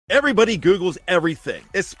Everybody Googles everything,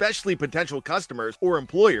 especially potential customers or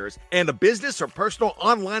employers, and a business or personal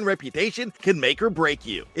online reputation can make or break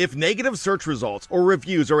you. If negative search results or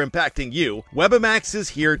reviews are impacting you, Webamax is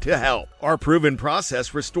here to help. Our proven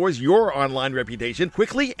process restores your online reputation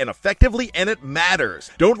quickly and effectively, and it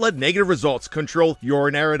matters. Don't let negative results control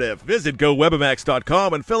your narrative. Visit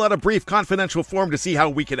GoWebamax.com and fill out a brief confidential form to see how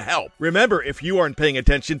we can help. Remember, if you aren't paying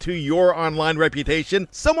attention to your online reputation,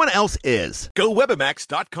 someone else is.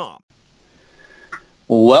 GoWebamax.com.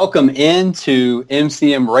 Welcome into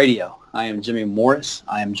MCM Radio. I am Jimmy Morris.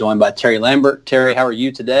 I am joined by Terry Lambert. Terry, how are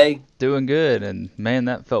you today? Doing good, and man,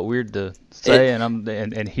 that felt weird to say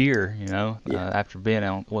and hear, after being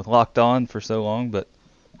out with Locked On for so long, but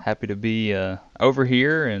happy to be over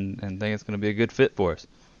here and think it's going to be a good fit for us.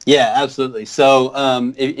 Yeah, absolutely. So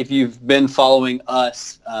if you've been following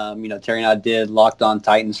us, Terry and I did Locked On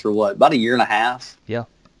Titans for about a year and a half? Yeah.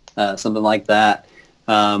 Something like that.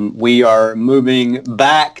 We are moving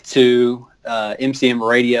back to MCM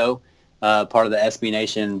Radio, part of the SB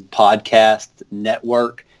Nation podcast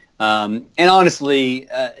network. And honestly,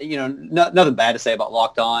 nothing bad to say about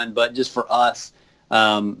Locked On, but just for us,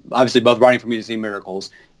 obviously both writing for Music City Miracles.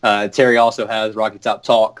 Terry also has Rocky Top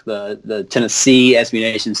Talk, the Tennessee SB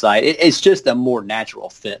Nation site. It's just a more natural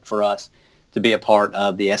fit for us to be a part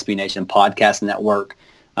of the SB Nation podcast network.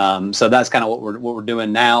 So that's kind of what we're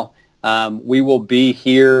doing now. We will be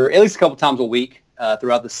here at least a couple times a week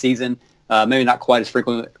throughout the season. Maybe not quite as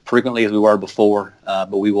frequently as we were before,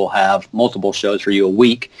 but we will have multiple shows for you a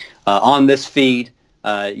week on this feed.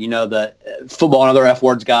 The football and other F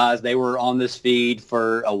words guys, they were on this feed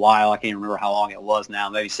for a while. I can't remember how long it was now,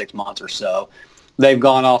 maybe 6 months or so. They've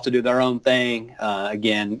gone off to do their own thing.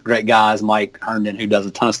 Again, great guys. Mike Herndon, who does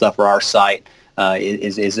a ton of stuff for our site,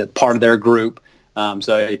 is a part of their group.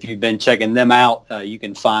 So if you've been checking them out, you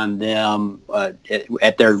can find them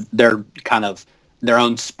at their kind of their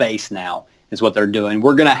own space now is what they're doing.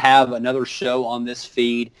 We're going to have another show on this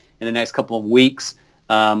feed in the next couple of weeks.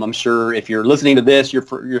 I'm sure if you're listening to this,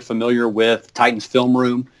 you're familiar with Titans Film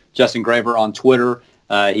Room. Justin Graver on Twitter.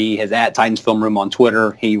 He is at Titans Film Room on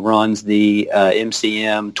Twitter. He runs the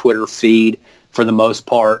MCM Twitter feed for the most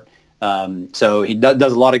part. So he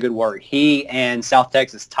does a lot of good work. He and South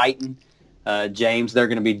Texas Titan, James, they're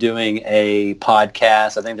going to be doing a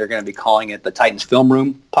podcast. I think they're going to be calling it the Titans Film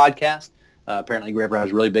Room Podcast. Apparently, Graver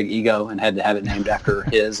has a really big ego and had to have it named after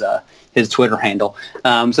his Twitter handle.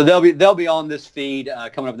 So they'll be on this feed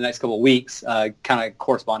coming up in the next couple of weeks, kind of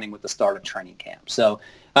corresponding with the start of training camp. So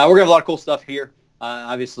we're going to have a lot of cool stuff here.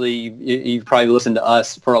 Obviously, you've probably listened to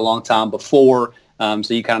us for a long time before, so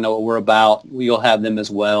you kind of know what we're about. You'll have them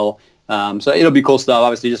as well. So it'll be cool stuff.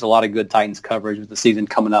 Obviously, just a lot of good Titans coverage with the season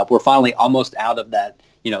coming up. We're finally almost out of that,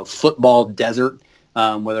 football desert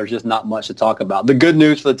where there's just not much to talk about. The good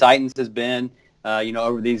news for the Titans has been,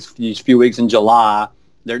 over these few weeks in July,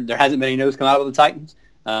 there hasn't been any news come out of the Titans,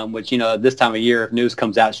 which, this time of year, if news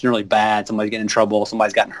comes out, it's generally bad. Somebody's getting in trouble.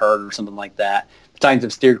 Somebody's gotten hurt or something like that. The Titans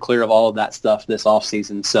have steered clear of all of that stuff this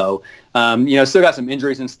offseason. So, still got some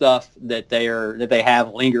injuries and stuff that they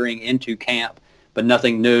have lingering into camp, but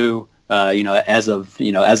nothing new. As of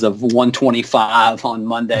 1:25 on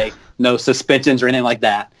Monday, no suspensions or anything like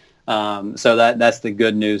that. So that's the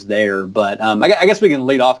good news there. But I guess we can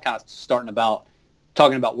lead off kind of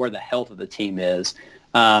talking about where the health of the team is.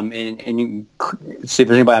 And you can see if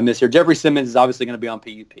there's anybody I missed here. Jeffrey Simmons is obviously going to be on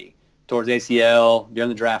PUP towards ACL during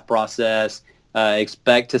the draft process.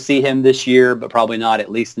 Expect to see him this year, but probably not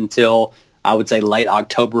at least until, I would say, late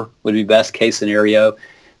October would be best case scenario.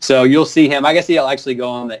 So you'll see him. I guess he'll actually go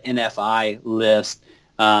on the NFI list,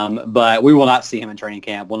 but we will not see him in training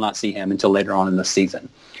camp. We'll not see him until later on in the season.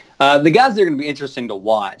 The guys that are going to be interesting to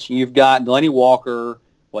watch, you've got Delaney Walker,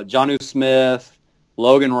 Jonnu Smith,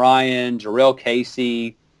 Logan Ryan, Jarrell Casey.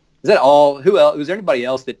 Is that all? Who else? Was there anybody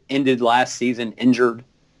else that ended last season injured?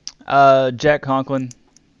 Jack Conklin.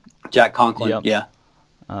 Jack Conklin, yep.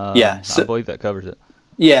 Yeah. I believe that covers it.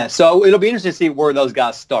 Yeah, so it'll be interesting to see where those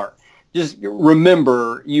guys start. Just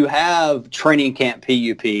remember, you have training camp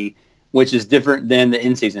PUP, which is different than the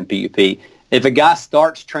in-season PUP. If a guy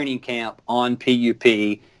starts training camp on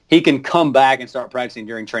PUP, he can come back and start practicing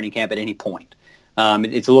during training camp at any point.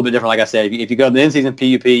 It's a little bit different, like I said. If you go to the in-season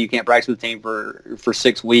PUP, you can't practice with the team for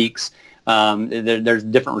 6 weeks. There's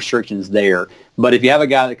different restrictions there. But if you have a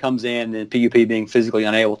guy that comes in and PUP being physically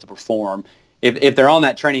unable to perform, if they're on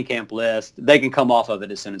that training camp list, they can come off of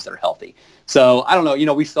it as soon as they're healthy. So I don't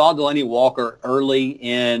know. We saw Delaney Walker early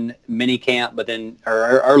in minicamp,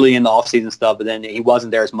 or early in the offseason stuff, but then he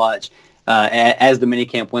wasn't there as much as the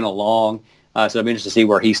minicamp went along. So it'll be interesting to see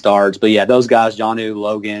where he starts. But yeah, those guys, Jonnu,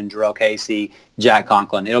 Logan, Jarrell Casey, Jack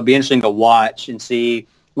Conklin, it'll be interesting to watch and see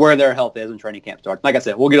where their health is when training camp starts. Like I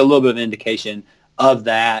said, we'll get a little bit of an indication of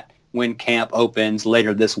that when camp opens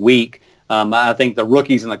later this week. I think the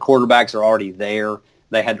rookies and the quarterbacks are already there.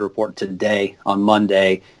 They had to report today on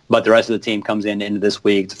Monday, but the rest of the team comes in into this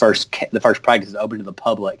week. The first practice is open to the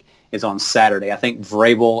public is on Saturday. I think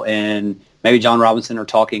Vrabel and maybe John Robinson are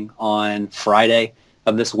talking on Friday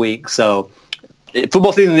of this week. So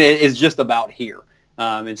football season is just about here.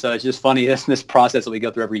 And so it's just funny, this process that we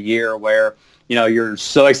go through every year where, you're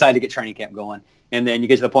so excited to get training camp going. And then you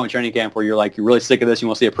get to the point in training camp where you're like, you're really sick of this. You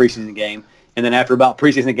want to see a preseason game. And then after about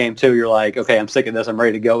preseason game 2, you're like, okay, I'm sick of this. I'm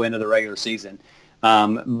ready to go into the regular season.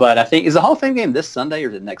 But I think, is the Hall of Fame game this Sunday or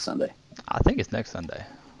is it next Sunday? I think it's next Sunday.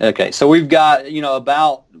 Okay, so we've got,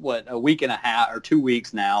 about, a week and a half or 2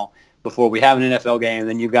 weeks now before we have an NFL game.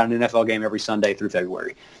 Then you've got an NFL game every Sunday through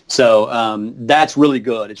February. So that's really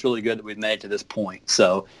good. It's really good that we've made it to this point.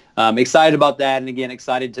 So excited about that. And again,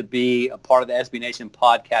 excited to be a part of the SB Nation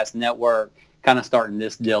Podcast Network, kind of starting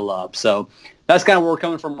this deal up. So that's kind of where we're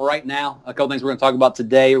coming from right now. A couple things we're going to talk about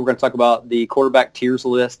today. We're going to talk about the quarterback tiers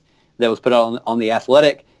list that was put out on The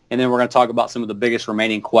Athletic. And then we're going to talk about some of the biggest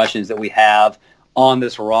remaining questions that we have on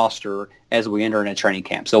this roster as we enter into training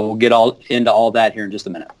camp. So we'll get into all that here in just a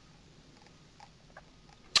minute.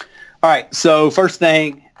 All right, so first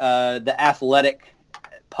thing, The Athletic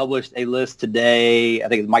published a list today. I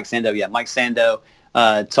think it's Mike Sando. Yeah, Mike Sando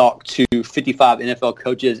talked to 55 NFL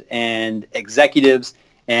coaches and executives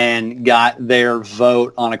and got their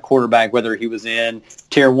vote on a quarterback, whether he was in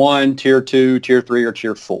Tier 1, Tier 2, Tier 3, or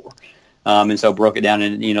Tier 4. And so broke it down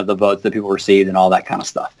in, the votes that people received and all that kind of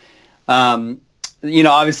stuff.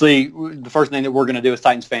 Obviously, the first thing that we're going to do as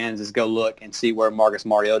Titans fans is go look and see where Marcus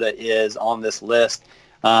Mariota is on this list.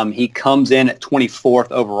 He comes in at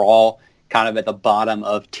 24th overall, kind of at the bottom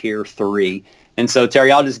of Tier 3. And so,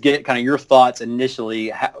 Terry, I'll just get kind of your thoughts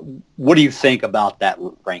initially. What do you think about that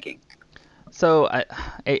ranking? So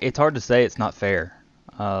it's hard to say it's not fair.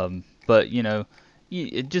 But,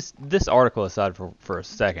 just this article aside for a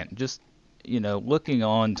second, just, looking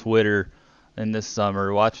on Twitter in this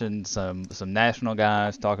summer, watching some national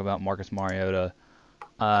guys talk about Marcus Mariota,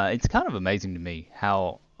 it's kind of amazing to me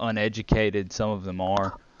how uneducated some of them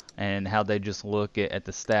are and how they just look at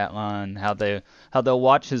the stat line, how they'll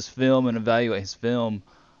watch his film and evaluate his film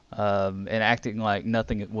and acting like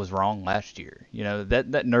nothing was wrong last year.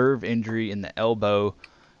 That nerve injury in the elbow,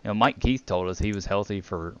 Mike Keith told us he was healthy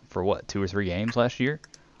for what, 2 or 3 games last year?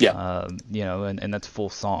 Yeah. And that's full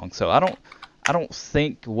song. So I don't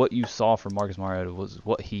think what you saw from Marcus Mariota was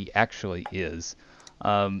what he actually is.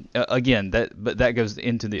 Again, that goes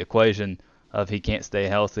into the equation of he can't stay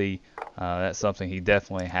healthy. That's something he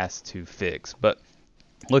definitely has to fix. But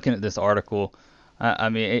looking at this article,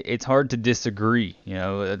 it's hard to disagree.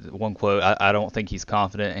 One quote, I don't think he's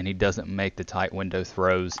confident and he doesn't make the tight window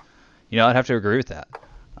throws. I'd have to agree with that.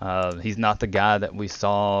 He's not the guy that we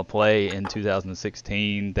saw play in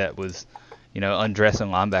 2016 that was, undressing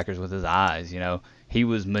linebackers with his eyes. He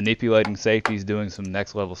was manipulating safeties, doing some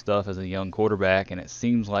next level stuff as a young quarterback, and it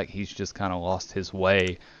seems like he's just kind of lost his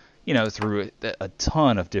way, through a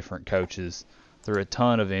ton of different coaches, through a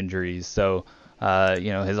ton of injuries. So,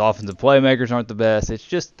 his offensive playmakers aren't the best. It's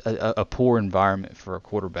just a poor environment for a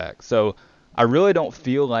quarterback. So I really don't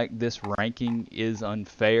feel like this ranking is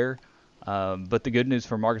unfair. But the good news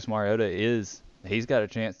for Marcus Mariota is he's got a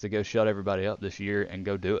chance to go shut everybody up this year and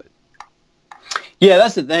go do it. Yeah,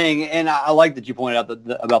 that's the thing. And I like that you pointed out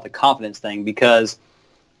about the confidence thing because,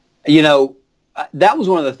 that was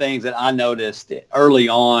one of the things that I noticed early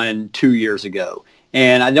on 2 years ago.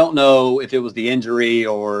 And I don't know if it was the injury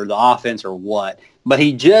or the offense or what, but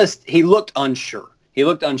he looked unsure. He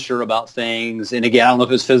looked unsure about things. And again, I don't know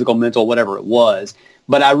if it was physical, mental, whatever it was.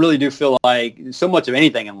 But I really do feel like so much of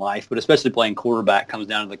anything in life, but especially playing quarterback, comes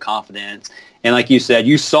down to the confidence. And like you said,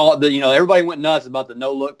 you saw that, everybody went nuts about the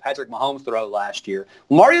no-look Patrick Mahomes throw last year.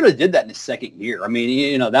 Well, Mariota did that in his second year. I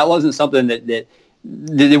mean, that wasn't something that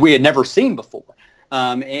we had never seen before.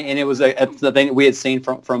 And it was the thing that we had seen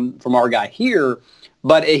from our guy here.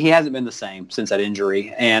 But he hasn't been the same since that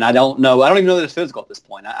injury. And I don't even know that it's physical at this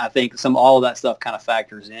point. I think all of that stuff kind of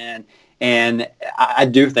factors in. And I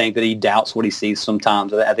do think that he doubts what he sees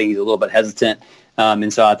sometimes. I think he's a little bit hesitant.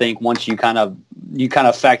 And so I think once you kind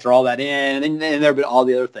of factor all that in, and there have been all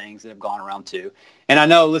the other things that have gone around too. And I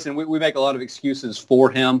know, listen, we make a lot of excuses for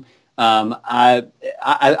him. I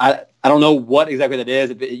don't know what exactly that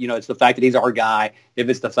is. If it's the fact that he's our guy. If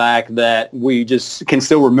it's the fact that we just can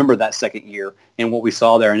still remember that second year and what we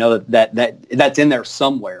saw there. I know that's in there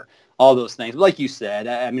somewhere. all those things. But like you said,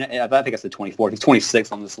 I mean, I think I said 24th. He's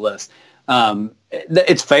 26th on this list.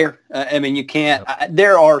 It's fair. I mean, you can't.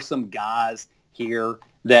 There are some guys here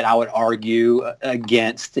that I would argue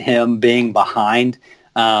against him being behind.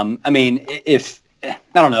 I mean, I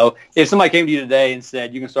don't know, if somebody came to you today and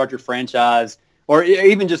said you can start your franchise, or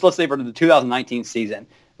even just let's say for the 2019 season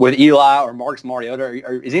with Eli or Marcus Mariota,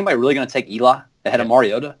 is anybody really going to take Eli ahead of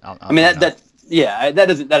Mariota? I mean, that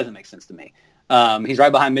doesn't make sense to me. He's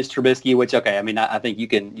right behind Mitch Trubisky, which, okay, I mean, I think you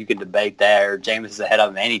can debate there. Jameis is ahead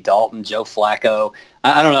of him, Andy Dalton, Joe Flacco.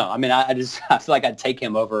 I don't know. I mean, I feel like I'd take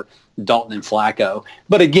him over Dalton and Flacco.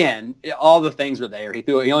 But again, all the things are there. He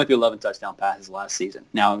only threw 11 touchdown passes last season.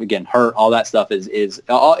 Now, again, hurt, all that stuff is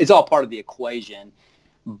all part of the equation.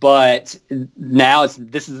 But now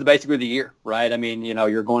this is basically the year, right? I mean,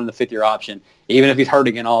 you're going to the fifth-year option. Even if he's hurt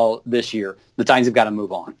again all this year, the Titans have got to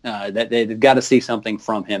move on. They've got to see something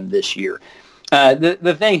from him this year.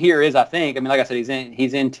 The thing here is, I think, I mean, like I said,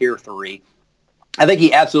 he's in Tier 3. I think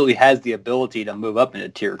he absolutely has the ability to move up into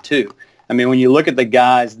Tier 2. I mean, when you look at the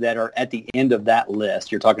guys that are at the end of that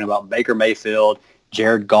list, you're talking about Baker Mayfield,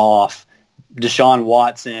 Jared Goff, Deshaun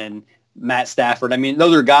Watson, Matt Stafford. I mean,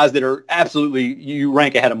 those are guys that are absolutely, you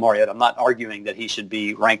rank ahead of Mariota. I'm not arguing that he should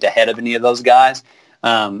be ranked ahead of any of those guys.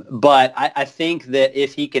 But I think that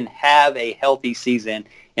if he can have a healthy season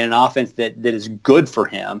in an offense that is good for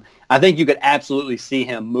him, I think you could absolutely see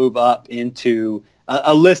him move up into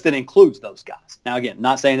a list that includes those guys. Now, again,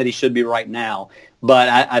 not saying that he should be right now, but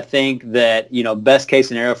I think that, best case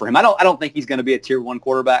scenario for him, I don't think he's going to be a Tier 1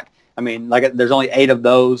 quarterback. I mean, there's only 8 of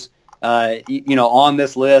those, on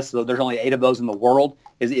this list. So there's only 8 of those in the world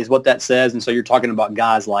is what that says. And so you're talking about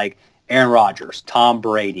guys like Aaron Rodgers, Tom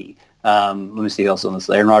Brady. Let me see who else on this.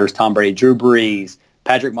 Aaron Rodgers, Tom Brady, Drew Brees,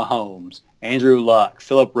 Patrick Mahomes, Andrew Luck,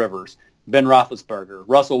 Phillip Rivers, Ben Roethlisberger,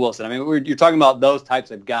 Russell Wilson. I mean, you're talking about those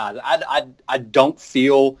types of guys. I don't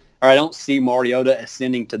see Mariota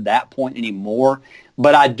ascending to that point anymore,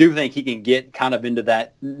 but I do think he can get kind of into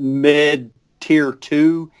that mid-tier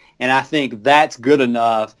 2, and I think that's good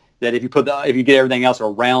enough that if you get everything else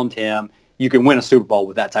around him, you can win a Super Bowl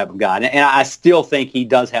with that type of guy. And I still think he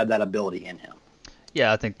does have that ability in him.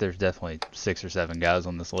 Yeah, I think there's definitely 6 or 7 guys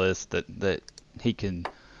on this list that he can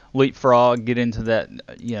leapfrog, get into that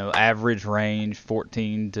average range,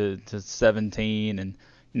 14 to 17, and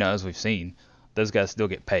as we've seen, those guys still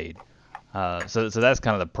get paid. So that's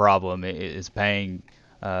kind of the problem, is paying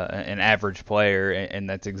an average player, and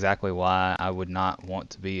that's exactly why I would not want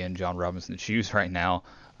to be in John Robinson's shoes right now,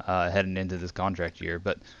 heading into this contract year.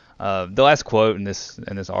 But the last quote in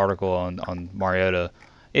this article on Mariota,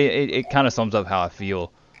 it kind of sums up how I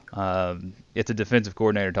feel. It's a defensive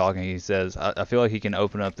coordinator talking. He says, I feel like he can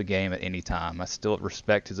open up the game at any time. I still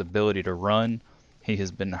respect his ability to run. He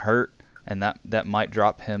has been hurt, and that might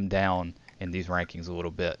drop him down in these rankings a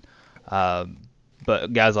little bit.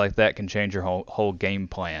 But guys like that can change your whole game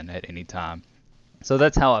plan at any time. So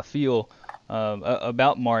that's how I feel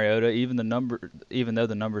about Mariota. Even though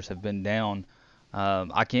the numbers have been down,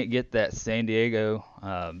 I can't get that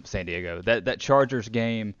that Chargers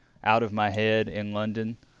game out of my head in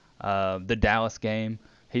London. The Dallas game,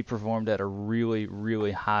 he performed at a really,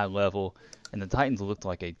 really high level, and the Titans looked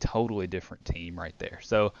like a totally different team right there.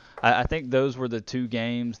 So I think those were the 2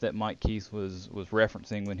 games that Mike Keith was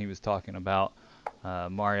referencing when he was talking about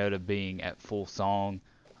Mariota being at full song.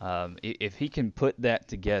 If he can put that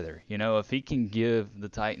together, if he can give the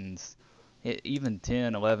Titans even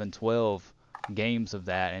 10, 11, 12 games of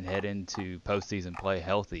that and head into postseason play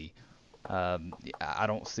healthy, I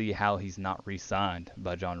don't see how he's not re-signed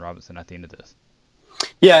by John Robinson at the end of this.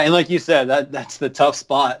 Yeah, and like you said, that's the tough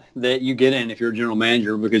spot that you get in if you're a general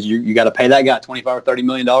manager, because you got to pay that guy $25 or $30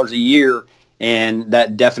 million a year, and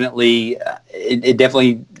that definitely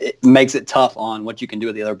it makes it tough on what you can do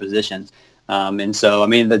with the other positions. And so, I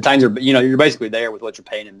mean, the Titans are, you're basically there with what you're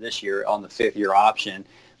paying him this year on the 5th-year option.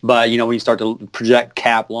 But when you start to project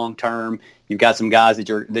cap long term, you've got some guys that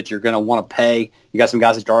you're going to want to pay. You got some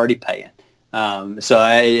guys that you're already paying. So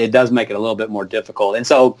it does make it a little bit more difficult. And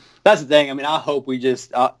so that's the thing. I mean, I hope we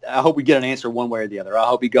get an answer one way or the other. I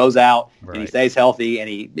hope he goes out and he stays healthy, and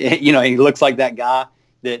he looks like that guy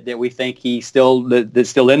that we think that's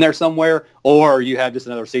still in there somewhere, or you have just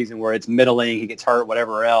another season where it's middling, he gets hurt,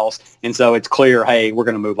 whatever else, and so it's clear, hey, we're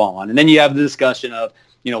going to move on. And then you have the discussion of,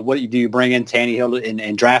 what do you bring in Tannehill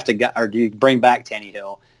and draft a guy, or do you bring back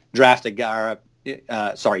Tannehill, draft a guy?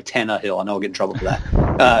 Tannehill. I know I'll get in trouble for that.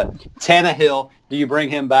 Tannehill, do you bring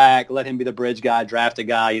him back, let him be the bridge guy, draft a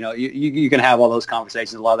guy? You can have all those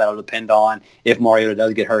conversations. A lot of that will depend on if Mariota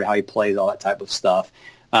does get hurt, how he plays, all that type of stuff.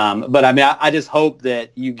 But I mean, I just hope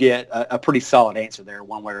that you get a pretty solid answer there,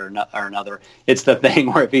 one way or another. It's the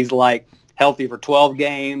thing where if he's like healthy for 12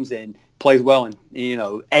 games and plays well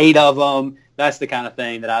in 8 of them, that's the kind of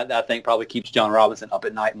thing that I think probably keeps John Robinson up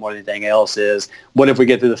at night more than anything else. Is what if we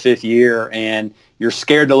get through the 5th year and you're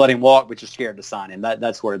scared to let him walk, but you're scared to sign him?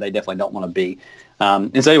 That's where they definitely don't want to be.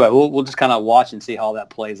 And so anyway, we'll just kind of watch and see how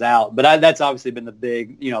that plays out. But that's obviously been the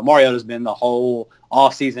big, Mariota's been the whole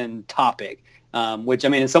offseason topic, which, I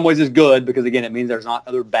mean, in some ways is good because, again, it means there's not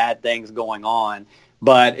other bad things going on.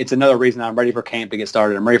 But it's another reason I'm ready for camp to get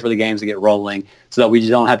started. I'm ready for the games to get rolling so that we just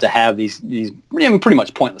don't have to have these pretty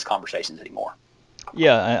much pointless conversations anymore.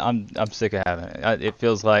 Yeah, I'm sick of having it. It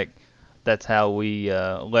feels like that's how we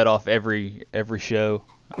let off every show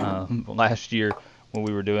last year when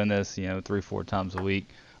we were doing this, 3-4 times a week.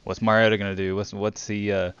 What's Mariota going to do? What's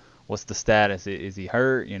the status? Is he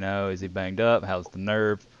hurt? Is he banged up? How's the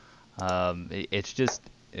nerve? It's just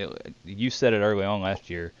you said it early on last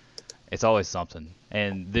year. It's always something.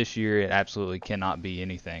 And this year it absolutely cannot be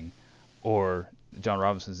anything, or John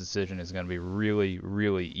Robinson's decision is going to be really,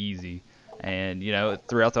 really easy. And,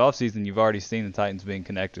 throughout the offseason, you've already seen the Titans being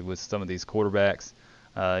connected with some of these quarterbacks,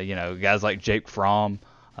 guys like Jake Fromm,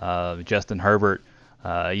 Justin Herbert,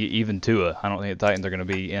 even Tua. I don't think the Titans are going to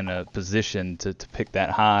be in a position to pick that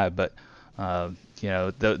high, but,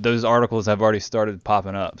 those articles have already started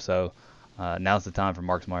popping up. So now's the time for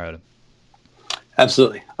Marcus Mariota.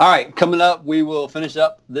 Absolutely. All right, coming up, we will finish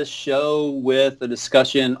up this show with a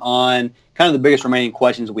discussion on kind of the biggest remaining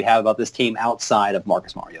questions we have about this team outside of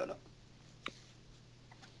Marcus Mariota.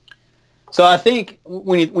 So I think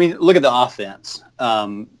when you look at the offense,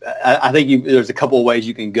 I think there's a couple of ways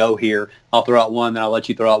you can go here. I'll throw out one, then I'll let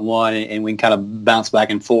you throw out one, and we can kind of bounce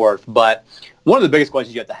back and forth. But one of the biggest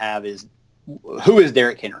questions you have to have is, who is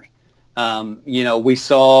Derrick Henry? We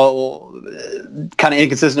saw kind of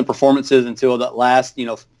inconsistent performances until that last,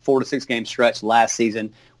 4 to 6 game stretch last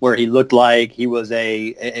season where he looked like he was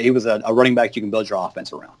a running back you can build your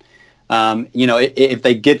offense around. If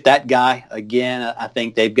they get that guy again, I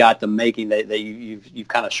think they've got the making. You've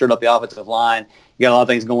kind of shored up the offensive line. You got a lot of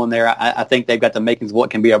things going there. I think they've got the makings of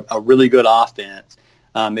what can be a really good offense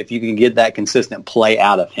if you can get that consistent play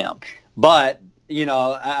out of him. But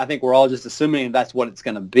I think we're all just assuming that's what it's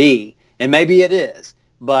going to be. And maybe it is,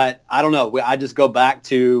 but I don't know. I just go back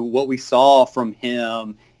to what we saw from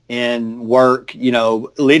him in work,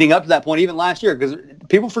 leading up to that point, even last year, because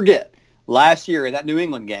people forget. Last year in that New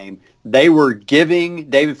England game, they were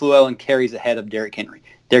giving David Fluellen carries ahead of Derrick Henry.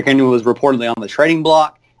 Derrick Henry was reportedly on the trading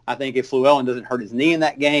block. I think if Fluellen doesn't hurt his knee in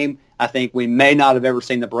that game, I think we may not have ever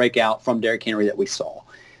seen the breakout from Derrick Henry that we saw.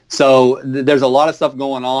 So there's a lot of stuff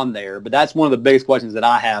going on there, but that's one of the biggest questions that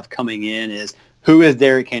I have coming in is, who is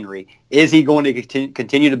Derrick Henry? Is he going to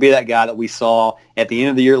continue to be that guy that we saw at the end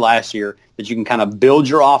of the year last year that you can kind of build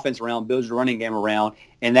your offense around, build your running game around,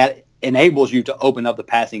 and that enables you to open up the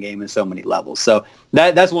passing game in so many levels? So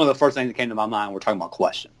that's one of the first things that came to my mind when we're talking about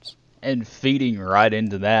questions. And feeding right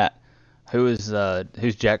into that, who's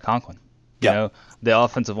Jack Conklin? Yep. The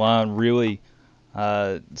offensive line really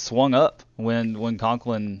swung up when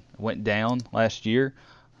Conklin went down last year.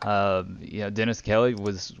 Dennis Kelly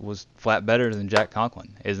was flat better than Jack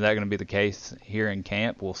Conklin. Is that going to be the case here in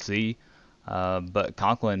camp? We'll see. But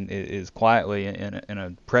Conklin is quietly in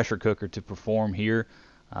a pressure cooker to perform here.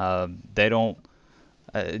 They don't.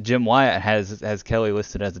 Jim Wyatt has Kelly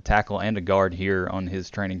listed as a tackle and a guard here on his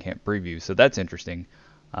training camp preview, so that's interesting.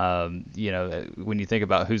 When you think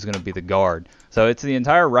about who's going to be the guard, so it's the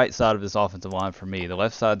entire right side of this offensive line for me. The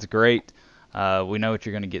left side's great. We know what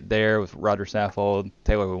you're going to get there with Roger Saffold,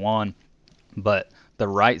 Taylor Lewan, but the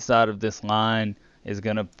right side of this line is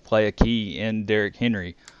going to play a key in Derrick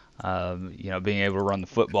Henry. Being able to run the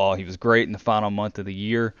football. He was great in the final month of the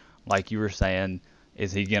year, like you were saying.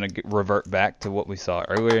 Is he going to revert back to what we saw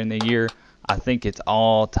earlier in the year? I think it's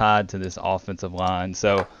all tied to this offensive line.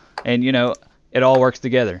 So, and it all works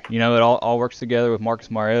together. It all works together with Marcus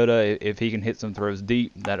Mariota. If he can hit some throws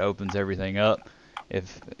deep, that opens everything up.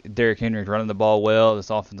 If Derrick Henry's running the ball well, this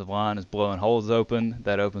offensive line is blowing holes open.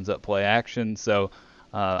 That opens up play action. So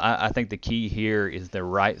I think the key here is the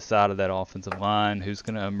right side of that offensive line. Who's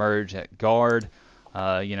going to emerge at guard?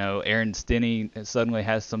 Aaron Stinney suddenly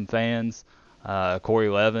has some fans. Corey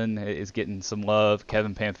Levin is getting some love.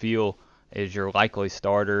 Kevin Pamphile is your likely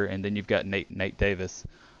starter. And then you've got Nate Davis,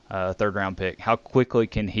 third-round pick. How quickly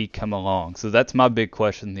can he come along? So that's my big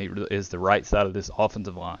question, is the right side of this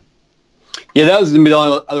offensive line. Yeah, that was going to be the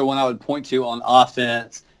only other one I would point to on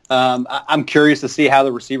offense. I'm curious to see how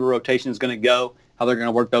the receiver rotation is going to go. how they're going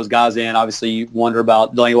to work those guys in. Obviously, you wonder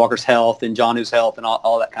about Delaney Walker's health and Jonnu's health and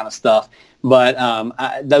all that kind of stuff. But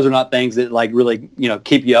those are not things that like really,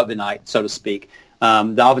 keep you up at night, so to speak.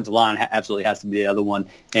 The offensive line absolutely has to be the other one.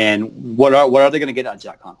 And what are they going to get out of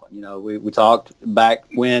Jack Conklin? We talked back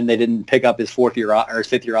when they didn't pick up his 4th-year or his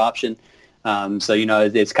 5th-year option. So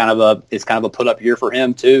it's kind of a put up year for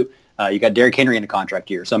him too. You got Derrick Henry in a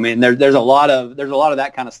contract year. So I mean, there's a lot of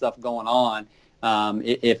that kind of stuff going on.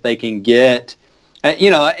 If they can get,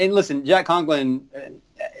 and listen, Jack Conklin,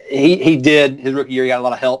 he did his rookie year. He got a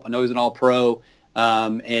lot of help. I know he's an All-Pro.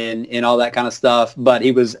 And all that kind of stuff, but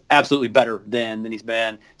he was absolutely better than he's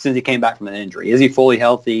been since he came back from an injury. Is he fully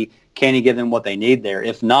healthy? Can he give them what they need there?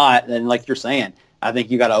 If not, then like you're saying, I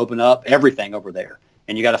think you got to open up everything over there,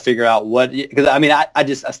 and you got to figure out because I mean,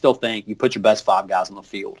 I still think you put your best 5 guys on the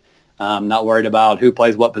field. Not worried about who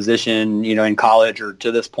plays what position, in college or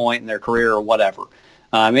to this point in their career or whatever.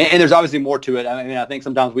 And there's obviously more to it. I mean, I think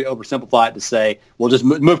sometimes we oversimplify it to say, well, just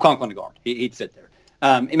move Conklin to guard. He'd fit there.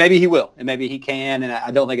 And maybe he will, and maybe he can, and I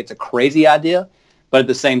don't think it's a crazy idea, but at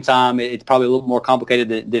the same time, it's probably a little more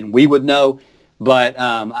complicated than we would know. But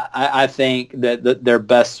I think that they're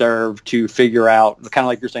best served to figure out, kind of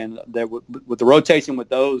like you're saying, that with the rotation with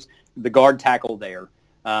those, the guard tackle there,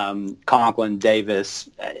 Conklin, Davis,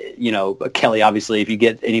 Kelly, obviously, if you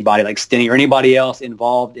get anybody like Stinney or anybody else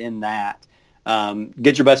involved in that,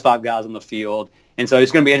 get your best 5 guys on the field. And so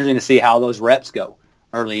it's going to be interesting to see how those reps go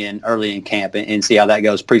early in camp and see how that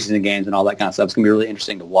goes, preseason games and all that kind of stuff. It's going to be really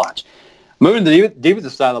interesting to watch. Moving to the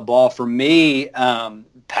defensive side of the ball, for me,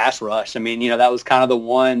 pass rush. I mean, that was kind of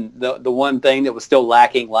the one thing that was still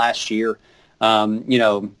lacking last year. And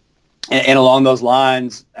along those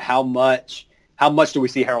lines, how much do we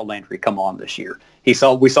see Harold Landry come on this year? We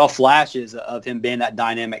saw flashes of him being that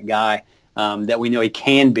dynamic guy that we know he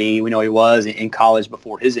can be. We know he was in college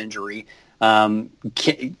before his injury.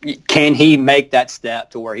 Can he make that step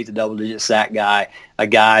to where he's a double-digit sack guy, a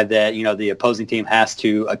guy that, the opposing team has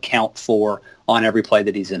to account for on every play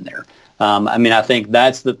that he's in there? I mean, I think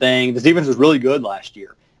that's the thing. This defense was really good last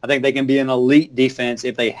year. I think they can be an elite defense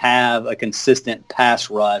if they have a consistent pass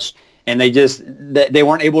rush, and they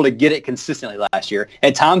weren't able to get it consistently last year.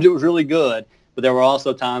 At times it was really good, but there were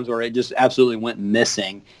also times where it just absolutely went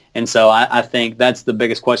missing. And so I think that's the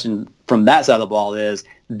biggest question from that side of the ball is,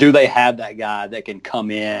 do they have that guy that can come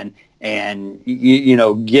in and,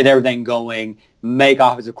 get everything going, make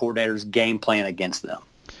offensive coordinators game plan against them?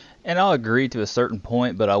 And I'll agree to a certain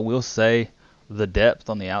point, but I will say the depth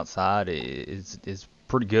on the outside is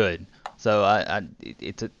pretty good. So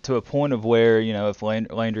it's to a point of where, if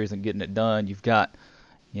Landry isn't getting it done, you've got,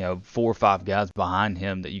 4 or 5 guys behind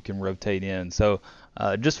him that you can rotate in. So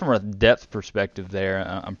just from a depth perspective there,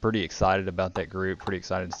 I'm pretty excited about that group, pretty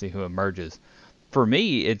excited to see who emerges. For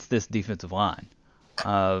me, it's this defensive line.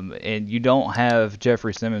 And you don't have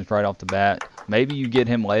Jeffrey Simmons right off the bat. Maybe you get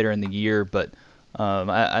him later in the year, but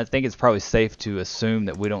I think it's probably safe to assume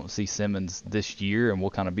that we don't see Simmons this year, and we'll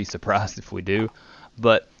kind of be surprised if we do.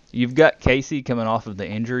 But you've got Casey coming off of the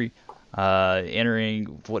injury, entering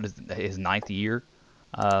what is his 9th year.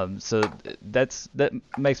 So that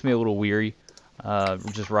makes me a little weary,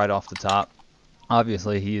 just right off the top.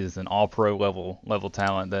 Obviously, he is an all-pro level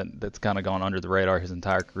talent that's kind of gone under the radar his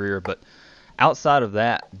entire career. But outside of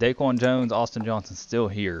that, Daquan Jones, Austin Johnson still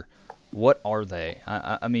here. What are they?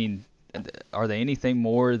 I mean, are they anything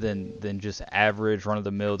more than just average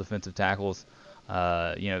run-of-the-mill defensive tackles?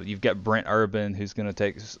 You've got Brent Urban, who's going to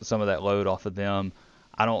take some of that load off of them.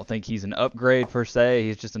 I don't think he's an upgrade per se.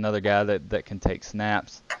 He's just another guy that can take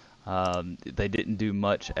snaps. They didn't do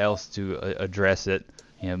much else to address it.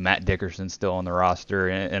 Matt Dickerson's still on the roster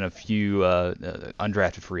and a few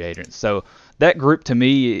undrafted free agents. So that group to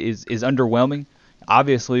me is underwhelming.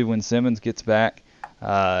 Obviously, when Simmons gets back,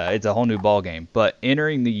 it's a whole new ball game. But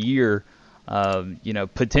entering the year,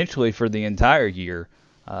 potentially for the entire year,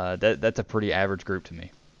 that's a pretty average group to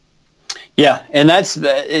me. Yeah, and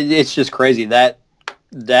it's just crazy. That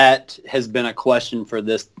has been a question for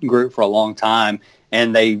this group for a long time,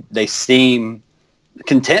 and they seem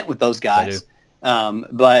content with those guys.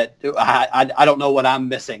 But I don't know what I'm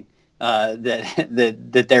missing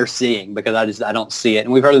that they're seeing, because I don't see it.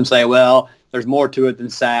 And we've heard them say, well, there's more to it than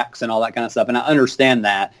sacks and all that kind of stuff, and I understand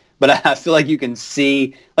that. But I feel like you can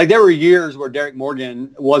see, like there were years where Derek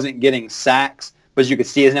Morgan wasn't getting sacks, but you could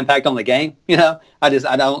see his impact on the game. I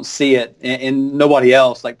don't see it, and nobody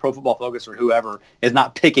else, like Pro Football Focus or whoever, is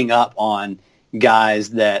not picking up on guys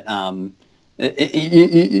that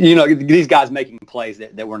these guys making plays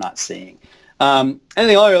that we're not seeing. And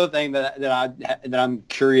the only other thing that I'm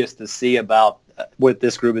curious to see about with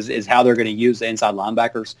this group is how they're going to use the inside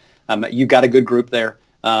linebackers. You got a good group there.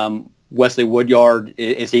 Wesley Woodyard,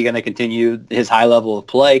 is he going to continue his high level of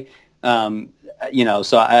play?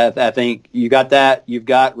 So I think you got that. You've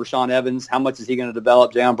got Rashaan Evans. How much is he going to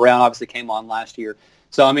develop? Jayon Brown obviously came on last year.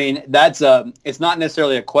 So, I mean, that's it's not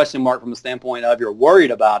necessarily a question mark from the standpoint of you're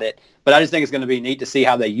worried about it, but I just think it's going to be neat to see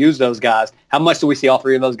how they use those guys. How much do we see all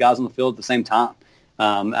three of those guys on the field at the same time?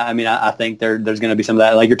 I think there's going to be some of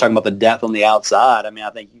that. Like you're talking about the depth on the outside. I mean, I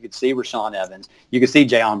think you could see Rashaan Evans. You could see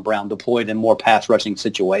Jayon Brown deployed in more pass rushing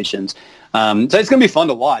situations. So it's going to be fun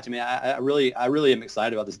to watch. I mean, I really am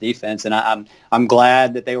excited about this defense, and I'm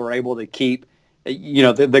glad that they were able to keep,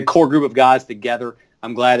 the core group of guys together.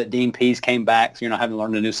 I'm glad that Dean Pease came back, so you're not having to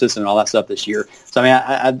learn a new system and all that stuff this year. So, I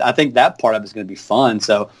mean, I think that part of it is going to be fun.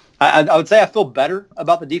 So I would say I feel better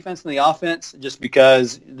about the defense than the offense just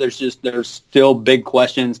because there's still big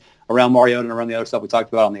questions around Mariota and around the other stuff we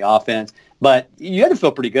talked about on the offense. But you have to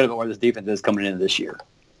feel pretty good about where this defense is coming into this year.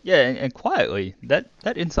 Yeah, and quietly, that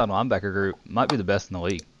inside linebacker group might be the best in the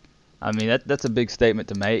league. I mean, that's a big statement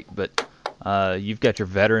to make, but you've got your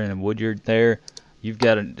veteran and Woodyard there. You've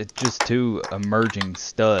got just two emerging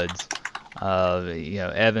studs.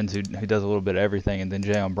 Evans, who does a little bit of everything, and then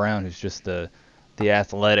Jayon Brown, who's just the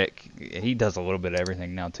athletic. He does a little bit of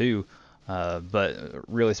everything now too, but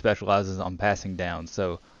really specializes on passing down.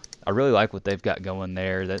 So I really like what they've got going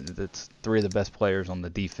there. That's three of the best players on the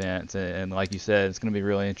defense, and like you said, it's going to be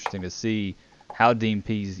really interesting to see how Dean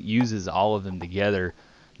Pease uses all of them together.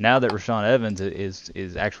 Now that Rashaan Evans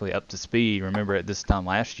is actually up to speed. Remember at this time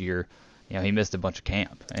last year, he missed a bunch of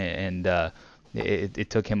camp, and it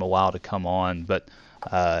took him a while to come on, but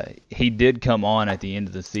he did come on at the end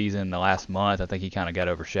of the season. The last month, I think he kind of got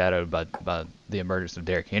overshadowed by the emergence of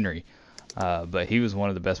Derrick Henry, but he was one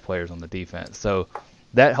of the best players on the defense. So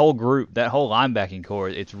that whole group, that whole linebacking core,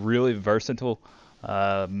 it's really versatile.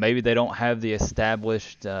 Maybe they don't have the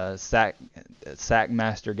established sack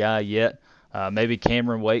master guy yet. Maybe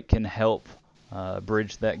Cameron Wake can help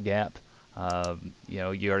bridge that gap.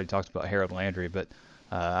 You already talked about Harold Landry, but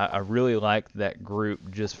I really like that group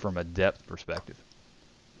just from a depth perspective.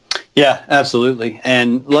 Yeah, absolutely.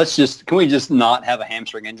 And can we just not have a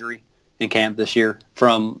hamstring injury in camp this year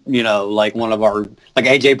from, like one of our, like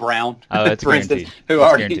A.J. Brown, for instance, who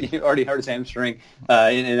already hurt his hamstring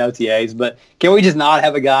in OTAs. But can we just not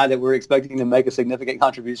have a guy that we're expecting to make a significant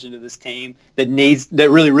contribution to this team that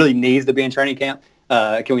really, really needs to be in training camp?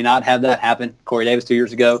 Can we not have that happen? Corey Davis 2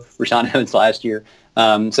 years ago, Rashaan Evans last year.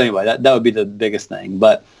 So anyway, that would be the biggest thing.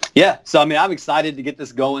 But yeah, so I mean, I'm excited to get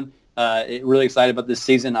this going. Really excited about this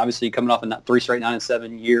season. Obviously, coming off of 3 straight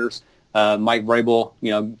 9-7 years. Mike Vrabel,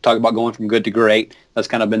 talk about going from good to great. That's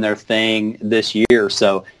kind of been their thing this year.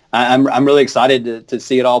 So I'm really excited to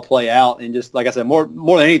see it all play out. And just like I said, more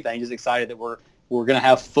than anything, just excited that we're going to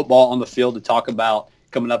have football on the field to talk about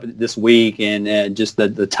coming up this week, and just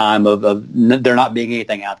the time of there not being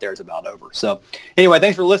anything out there is about over. So anyway,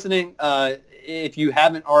 thanks for listening. If you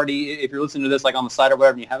haven't already, if you're listening to this like on the site or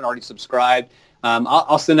whatever, and you haven't already subscribed,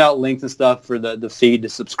 I'll send out links and stuff for the feed to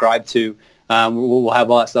subscribe to. We'll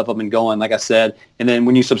have all that stuff up and going, like I said. And then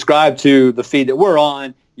when you subscribe to the feed that we're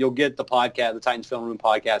on, you'll get the podcast, the Titans Film Room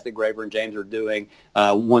podcast that Graver and James are doing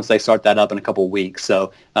once they start that up in a couple of weeks.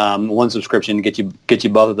 So one subscription to get you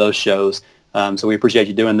both of those shows. So we appreciate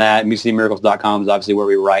you doing that. MusicCityMiracles.com is obviously where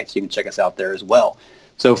we write, so you can check us out there as well.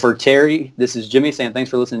 So for Terry, this is Jimmy saying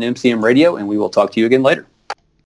thanks for listening to MCM Radio, and we will talk to you again later.